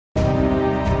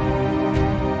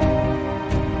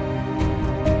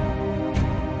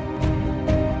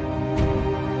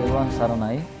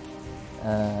සරණයි.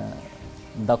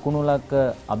 දකුණුලක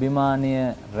අභිමානීය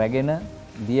රැගෙන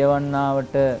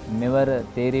දියවන්නාවට මෙවර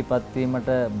තේරීපත් වීමට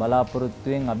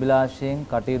බලාපොරොත්තුවෙන් අභිලාෂයෙන්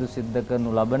කටයුතු සිද්ධ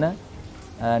කරනු ලබන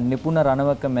නිපුණ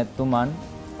රණවක මැතිතුමන්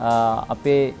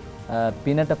අපේ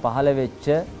පිනට පහළ වෙච්ච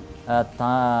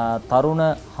තරුණ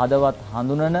හදවත්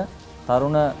හඳුනන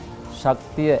තරුණ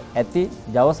ශක්තිය ඇති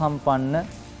ජව සම්පන්න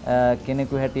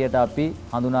කෙනෙකු හැටියට අපි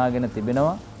හඳුනාගෙන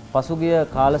තිබෙනවා. පසුගිය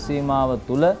කාල සීමාව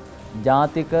තුළ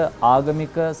ජාතික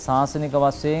ආගමික ශාසනික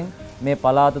වශයෙන් මේ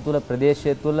පළාත තුළ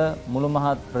ප්‍රදේශය තුළ මුළු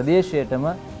මහත් ප්‍රදේශයටම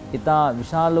ඉතා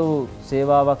විශාල වූ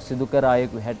සේවාවක් සිදු කර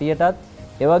අයෙකු හැටියටත්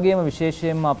එවැගේම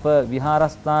විශේෂයෙන්ම අප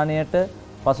විහාරස්ථානයට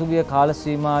පසුගිය කාල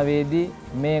සීමාවේදී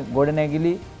මේ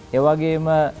ගොඩනැගිලි එවැගේම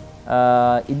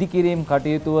ඉදිකිරීම්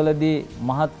කටයුතු වලදී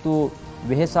මහත් වූ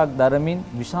වෙහෙසක් දරමින්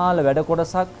විශාල වැඩ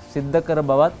කොටසක් සිද්ධ කර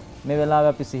බවත් මේ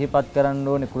වෙලාවේ අපි සිහිපත් කරන්න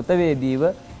ඕනේ කෘතවේදීව.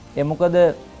 ඒ මොකද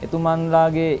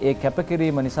එතුමන්ලාගේ ඒ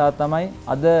කැපකිරීම නිසා තමයි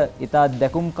අද ඊට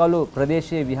දැකුම්කලු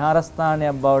ප්‍රදේශයේ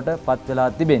විහාරස්ථානයක් බවට පත් වෙලා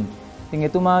තිබෙන්නේ. ඉතින්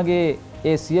එතුමාගේ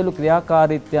ඒ සියලු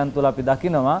ක්‍රියාකාරීත්වයන් තුළ අපි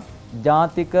දකිනවා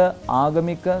ජාතික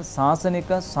ආගමික ශාසනික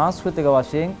සංස්කෘතික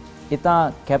වශයෙන් ඊට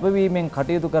කැපවීමෙන්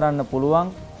කටයුතු කරන්න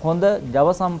පුළුවන් හොඳ ජව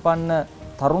සම්පන්න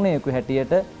තරුණයෙකු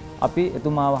හැටියට අපි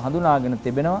එතුමාව හඳුනාගෙන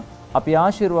තිබෙනවා. අපි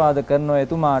ආශිර්වාද කරනවා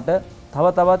එතුමාට තව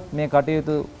තවත් මේ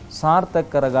කටයුතු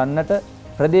සාර්ථක කරගන්නට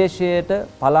ප්‍රදේශයට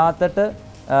පළාතට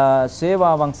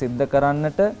සේවාවන් සිද්ධ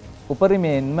කරන්නට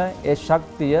උපරිමයෙන්ම ඒ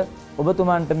ශක්තිය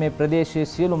ඔබතුමන්ට මේ ප්‍රදේශයේ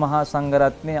සියලු මහා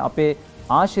සංඝරත්නයේ අපේ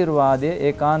ආශිර්වාදය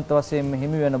ඒකාන්ත වශයෙන්ම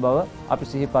හිමි වෙන බව අපි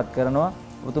සිහිපත් කරනවා.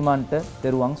 ඔබතුමන්ට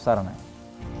තෙරුවන් සරණයි.